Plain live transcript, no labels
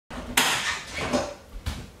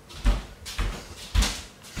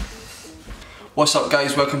What's up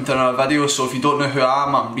guys, welcome to another video. So if you don't know who I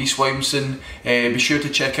am, I'm Reese Williamson. Be sure to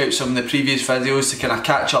check out some of the previous videos to kind of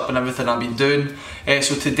catch up on everything I've been doing.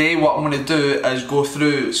 So today what I'm going to do is go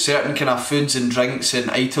through certain kind of foods and drinks and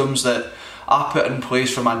items that I put in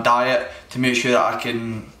place for my diet to make sure that I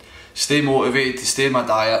can stay motivated to stay in my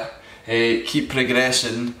diet, keep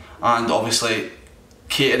progressing, and obviously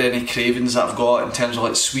cater any cravings that I've got in terms of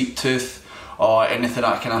like sweet tooth or anything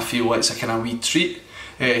that I kind of feel like it's a kind of wee treat.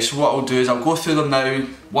 So what I'll do is I'll go through them now,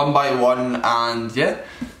 one by one, and yeah,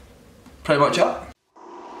 pretty much it.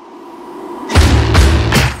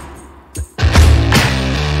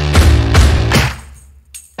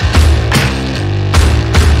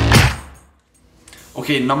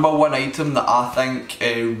 Okay, number one item that I think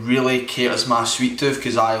really caters my sweet tooth,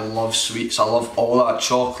 because I love sweets, I love all that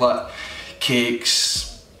chocolate,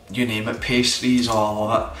 cakes, you name it, pastries, oh I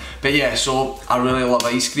love it. But yeah, so I really love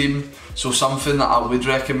ice cream. So something that I would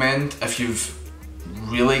recommend if you've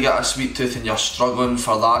really got a sweet tooth and you're struggling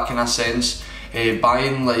for that kind of sense,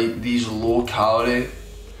 buying like these low calorie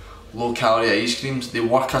ice creams. They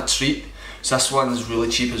work a treat. So this one's really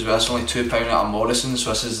cheap as well, it's only £2 at Morrison's. So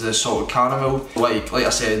this is the salted caramel. Like I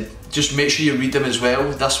said, just make sure you read them as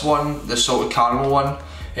well. This one, the salted caramel one,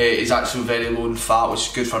 is actually very low in fat, which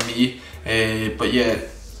is good for me. But yeah,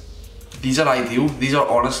 these are ideal. These are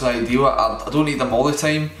honestly ideal. I don't eat them all the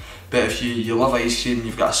time, but if you love ice cream,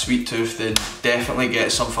 you've got a sweet tooth, then definitely get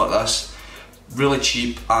something like this. Really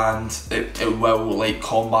cheap, and it will like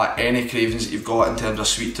combat any cravings that you've got in terms of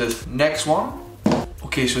sweet tooth. Next one.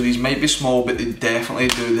 Okay, so these might be small, but they definitely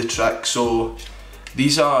do the trick. So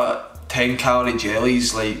these are 10 calorie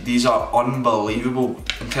jellies. Like, these are unbelievable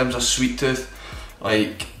in terms of sweet tooth.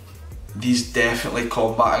 Like, these definitely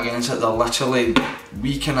combat against it. They're literally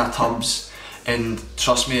wee kind of tubs, and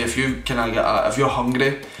trust me, if you kind of get if you're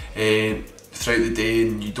hungry throughout the day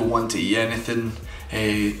and you don't want to eat anything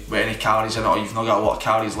with any calories in it, or you've not got a lot of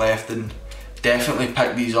calories left, then definitely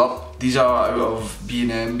pick these up. These are out of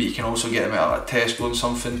B&M, but you can also get them out of like Tesco and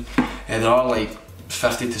something. They are like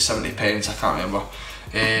 50 to 70 pence, I can't remember.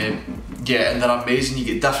 Yeah, and they're amazing. You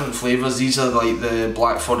get different flavours. These are like the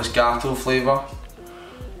Black Forest Gateau flavour.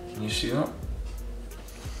 Can you see that?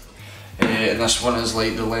 And this one is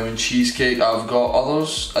like the lemon cheesecake. I've got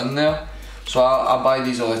others in there. So I buy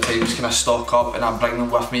these all the time, just kind of stock up, and I bring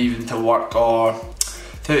them with me even to work or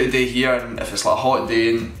throughout the day here. And if it's like a hot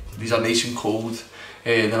day and these are nice and cold,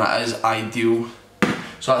 then it is ideal.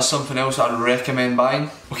 So that's something else I'd recommend buying.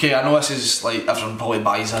 Okay, I know this is like, everyone probably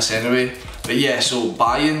buys this anyway, but yeah, so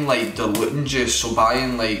buying like diluting juice, so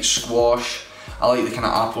buying like squash, I like the kind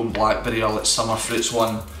of apple and blackberry or like summer fruits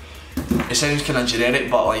one. It sounds kind of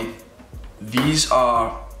generic, but like these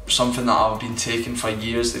are something that I've been taking for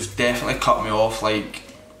years. They've definitely cut me off like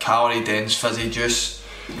calorie dense fizzy juice,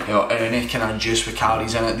 you know, any kind of juice with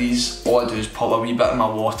calories in it. These, all I do is pop a wee bit in my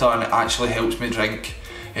water, and it actually helps me drink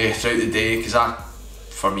throughout the day, because I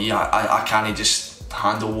can't just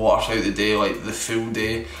handle water throughout the day, like the full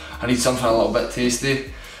day. I need something a little bit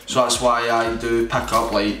tasty, so that's why I do pick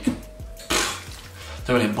up like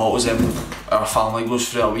how many bottles our family goes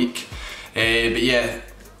through a week. But yeah,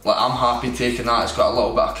 like I'm happy taking that. It's got a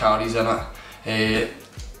little bit of calories in it,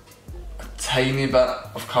 a tiny bit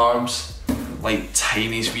of carbs, like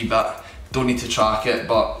tiniest wee bit. Don't need to track it,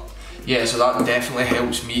 but yeah, so that definitely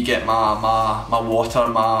helps me get my water,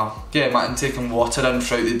 my intake and water in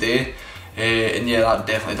throughout the day. And yeah, that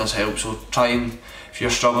definitely does help. So try and, if you're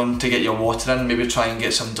struggling to get your water in, maybe try and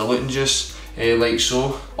get some diluting juice, like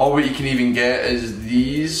so. Or what you can even get is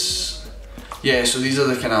these. Yeah, so these are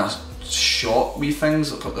the kind of shot wee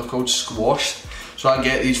things, they're called squashed. So I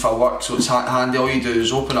get these for work, so it's handy. All you do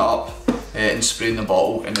is open it up and spray in the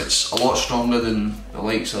bottle, and it's a lot stronger than the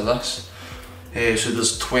likes of this. So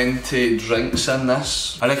there's 20 drinks in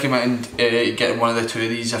this. I recommend getting one of the two of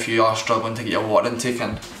these if you are struggling to get your water intake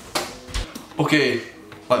in. Okay,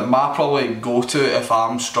 like my probably go-to if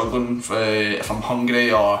I'm struggling, if I'm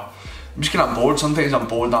hungry or I'm just kind of bored. Sometimes I'm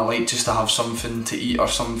bored and I like just to have something to eat or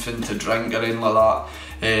something to drink or anything like that.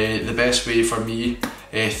 The best way for me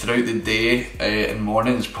throughout the day and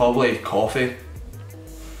morning is probably coffee.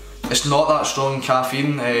 It's not that strong in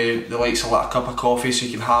caffeine, the likes of like a cup of coffee, so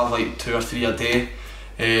you can have like 2 or 3 a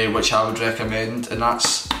day, which I would recommend. And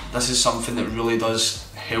this is something that really does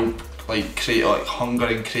help like create like hunger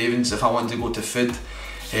and cravings. If I want to go to food,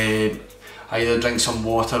 I either drink some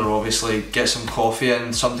water or obviously get some coffee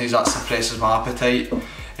in. Sometimes that suppresses my appetite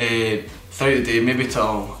throughout the day, maybe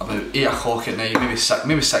till about 8 o'clock at night,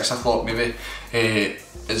 maybe 6 o'clock maybe,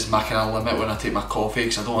 is my kind of limit when I take my coffee,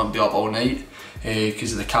 because I don't want to be up all night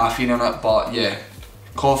because of the caffeine in it. But yeah,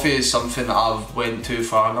 coffee is something that I've went to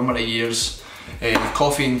for a number of years.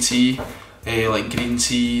 Coffee and tea, like green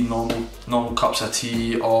tea, normal cups of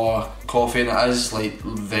tea or coffee, and it is like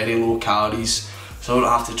very low calories, so I don't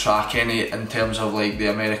have to track any in terms of like the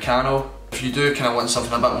Americano. If you do kind of want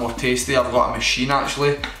something a bit more tasty, I've got a machine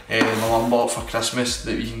actually, my mum bought for Christmas,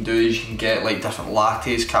 that you can do is you can get like different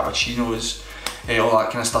lattes, cappuccinos, all that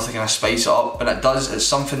kind of stuff to kind of spice it up, and it's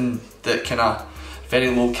something that kind of very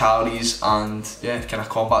low calories and yeah, kind of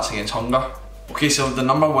combats against hunger. Okay, so the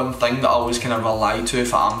number one thing that I always kind of rely to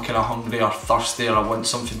if I'm kind of hungry or thirsty or I want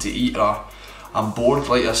something to eat or I'm bored,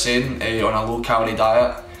 like you're saying, on a low calorie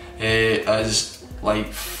diet, is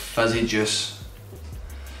like fizzy juice.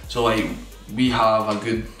 So like we have a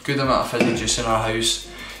good amount of fizzy juice in our house.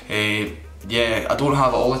 Yeah, I don't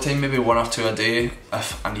have it all the time, maybe 1 or 2 a day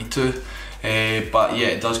if I need to. But yeah,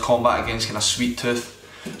 it does combat against kind of sweet tooth.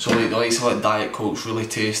 So like the likes of like Diet Coke's really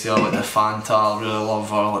tasty, or like the Fanta I really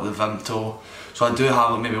love, or like the Vimto. So I do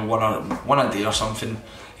have like maybe one a day or something,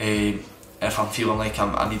 if I'm feeling like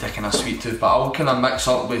I need a kind of sweet tooth. But I'll kind of mix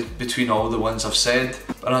up between all the ones I've said.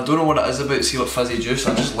 And I don't know what it is about, see, like fizzy juice,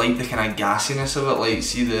 I just like the kind of gassiness of it, like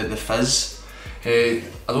see the fizz. I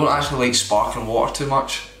don't actually like sparkling water too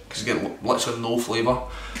much, because you get literally no flavour.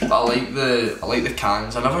 But I like the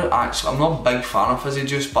cans. I'm not a big fan of fizzy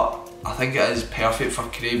juice, but I think it is perfect for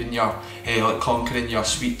craving your, like conquering your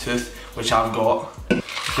sweet tooth, which I've got.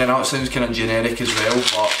 Okay, now it sounds kind of generic as well,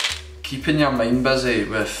 but keeping your mind busy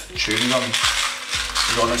with chewing gum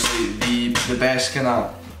is honestly the best kind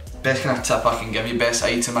of tip I can give you, best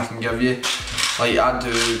item I can give you. Like I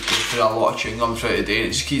do go through a lot of chewing gum throughout the day, and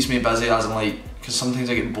it just keeps me busy, as in like, because sometimes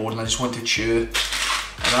I get bored and I just want to chew,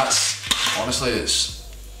 and that's honestly, it's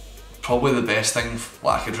probably the best thing that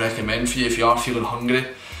I could recommend for you if you are feeling hungry.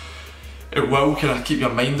 It will kind of keep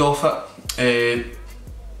your mind off it.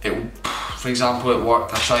 For example, at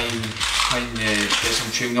work I try and get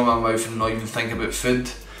some chewing gum in my mouth and not even think about food.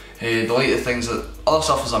 The things that other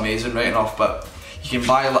stuff is amazing, right enough, but you can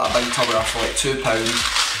buy like a big Tupperware for like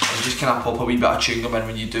 £2 and just kind of pop a wee bit of chewing gum in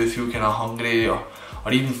when you do feel kind of hungry or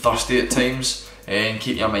even thirsty at times, and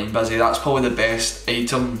keep your mind busy. That's probably the best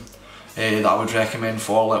item that I would recommend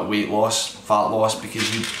for like weight loss, fat loss,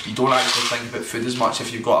 because you don't actually think about food as much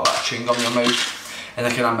if you've got a bit of chewing gum in your mouth, and the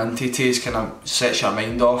kind of minty taste kind of sets your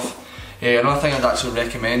mind off. Another thing I'd actually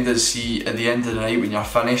recommend is, see, at the end of the night when you're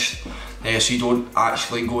finished, so you don't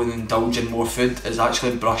actually go and indulge in more food, is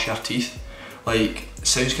actually brush your teeth. Like, it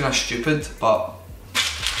sounds kind of stupid, but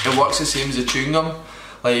it works the same as the chewing gum.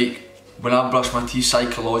 Like, when I brush my teeth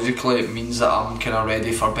psychologically, it means that I'm kind of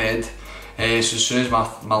ready for bed. So as soon as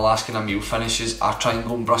my last kind of meal finishes, I try and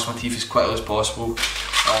go and brush my teeth as quickly as possible,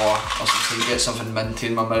 or something, get something minty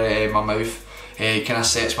in my mouth. Kind of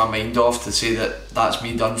sets my mind off to say that that's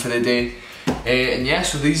me done for the day. And yeah,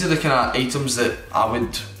 so these are the kind of items that I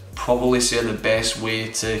would probably say are the best way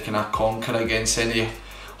to kind of conquer against any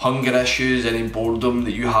hunger issues, any boredom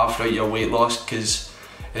that you have throughout your weight loss, because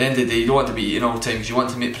at the end of the day you don't want to be eating all the time, because you want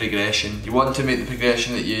to make progression. You want to make the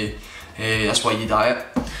progression that you, that's why you diet.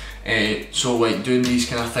 So like doing these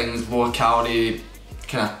kind of things, lower calorie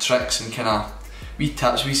kind of tricks and kind of wee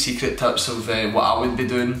tips, wee secret tips of what I would be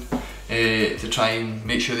doing to try and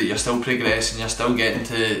make sure that you're still progressing, you're still getting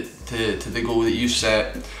to the goal that you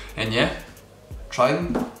set, and yeah, try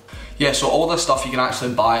them. Yeah, so all this stuff you can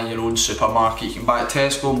actually buy in your own supermarket. You can buy at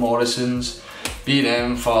Tesco, Morrison's,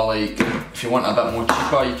 B&M for like, if you want a bit more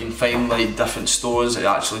cheaper, you can find like different stores that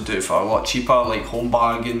actually do it for a lot cheaper, like Home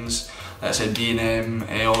Bargains, like I said, B&M,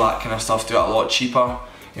 all that kind of stuff do it a lot cheaper.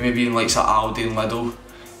 Maybe in like Aldi and Lidl.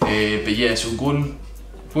 But yeah, so go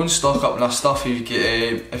and stock up on this stuff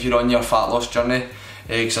if you're on your fat loss journey,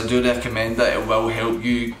 because I do recommend it. It will help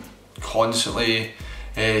you constantly,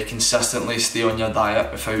 consistently stay on your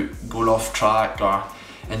diet without going off track or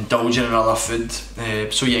indulging in other food.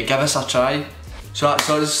 So yeah, give us a try. So that's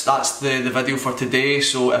us, that's the video for today.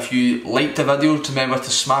 So if you liked the video, remember to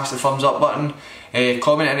smash the thumbs up button,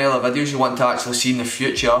 comment any other videos you want to actually see in the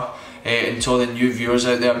future. And to all the new viewers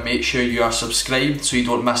out there, make sure you are subscribed so you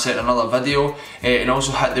don't miss out on another video, and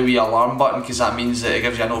also hit the wee alarm button, because that means that it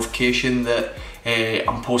gives you a notification that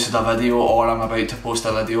I'm posted a video or I'm about to post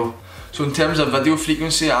a video. So in terms of video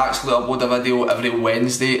frequency, I actually upload a video every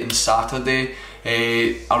Wednesday and Saturday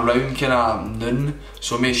around kind of noon,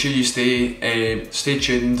 so make sure you stay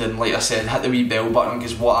tuned, and like I said, hit the wee bell button,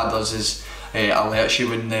 because what it does is alerts you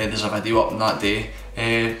when there's a video up on that day.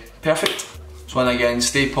 Perfect. So and again,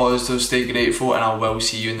 stay positive, stay grateful, and I will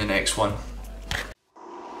see you in the next one.